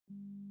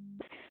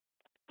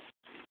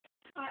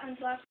I'm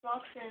Black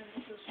Box, and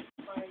this is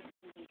my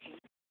invention.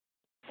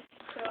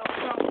 So,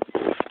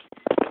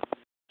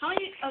 how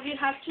many of you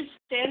have to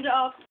stand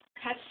up?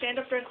 Had to stand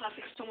up during class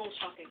because someone was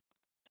talking?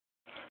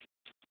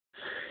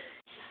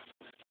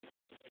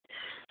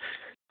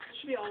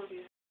 Should be all of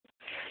you.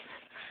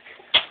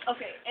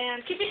 Okay, and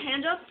keep your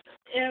hand up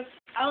if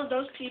out of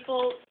those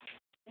people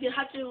you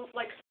have to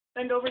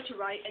bend over to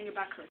write and your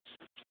back hurts.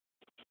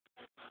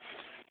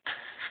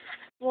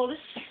 Well,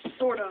 this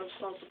sort of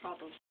solves the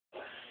problem.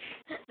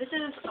 This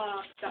is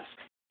desk.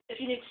 If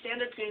you need to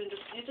stand up, you can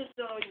just use it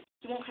so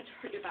you won't have to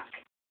hurt your back.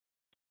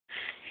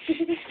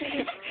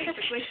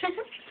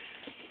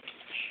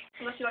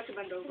 Unless you like to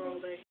bend over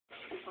all day.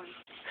 It's fine.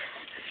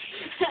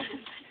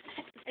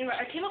 Anyway,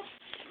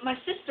 my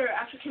sister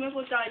actually came up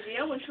with the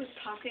idea when she was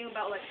talking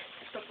about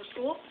stuff for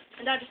school,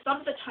 and I just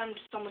thought at the time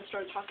someone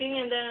started talking,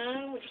 and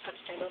then we just had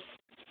to stand up,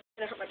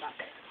 and it hurt my back,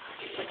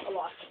 a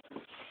lot.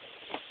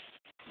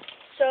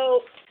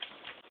 So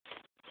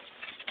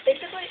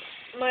basically,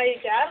 my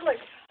dad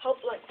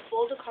helped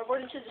fold the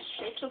cardboard into the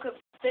shape so it could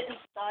fit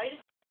inside.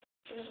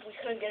 Because we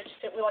couldn't get it to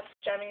fit, we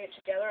jamming it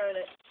together, and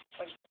it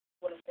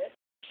wouldn't fit.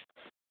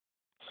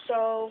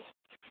 So,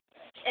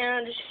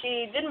 and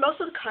she did most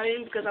of the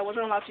cutting because I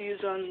wasn't allowed to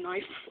use a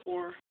knife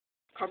or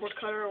cardboard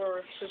cutter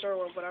or scissor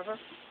or whatever.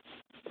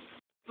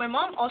 My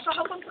mom also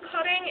helped with the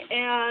cutting,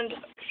 and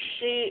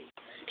she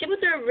came with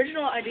the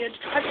original idea to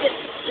try to get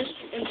this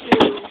into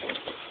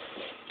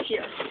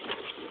here.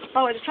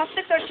 Oh, and the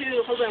chopsticks are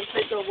to hold it in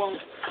place so it won't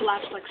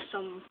collapse like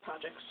some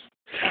projects.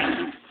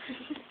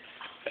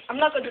 I'm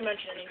not going to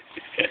mention any.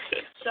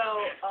 So,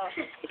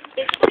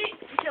 basically,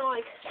 you can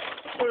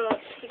sort of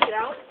take it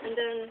out, and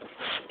then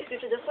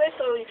switch it this way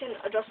so you can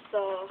adjust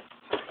the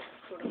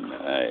sort of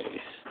nice.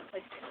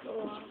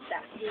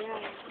 That.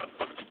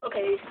 Yeah.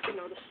 Okay, you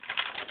notice.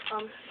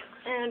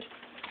 And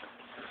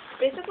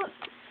basically,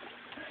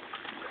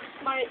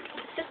 my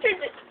sister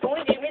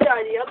only gave me the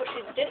idea, but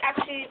she didn't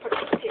actually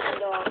participate in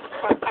the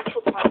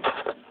actual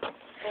process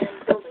and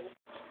building.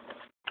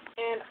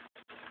 And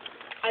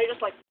I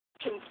just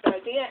came up with the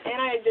idea, and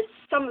I did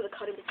some of the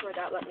cutting before my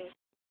dad let me.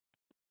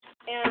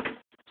 And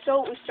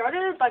so we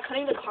started by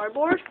cutting the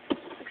cardboard,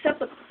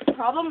 except the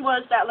problem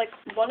was that we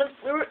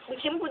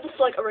came up with this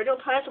original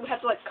plan, so we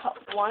had to cut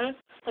one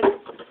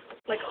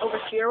over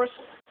here.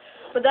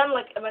 But then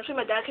eventually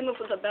my dad came up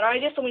with a better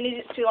idea, so we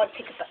needed to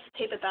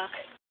tape it back.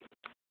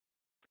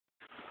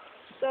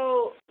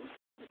 So,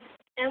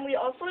 and we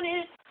also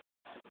needed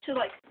to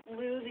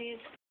glue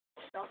these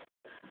stuff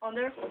on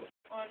here.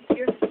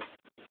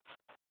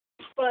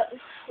 But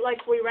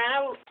we ran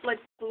out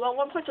glue at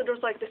one point, so there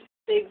was this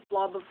big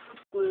blob of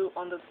glue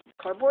on the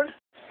cardboard.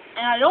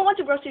 And I don't want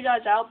to gross you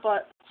guys out,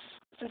 but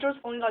since there was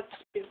only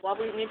this big blob,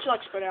 we need to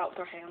spread it out with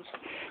our hands.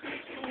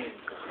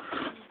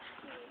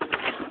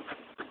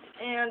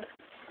 And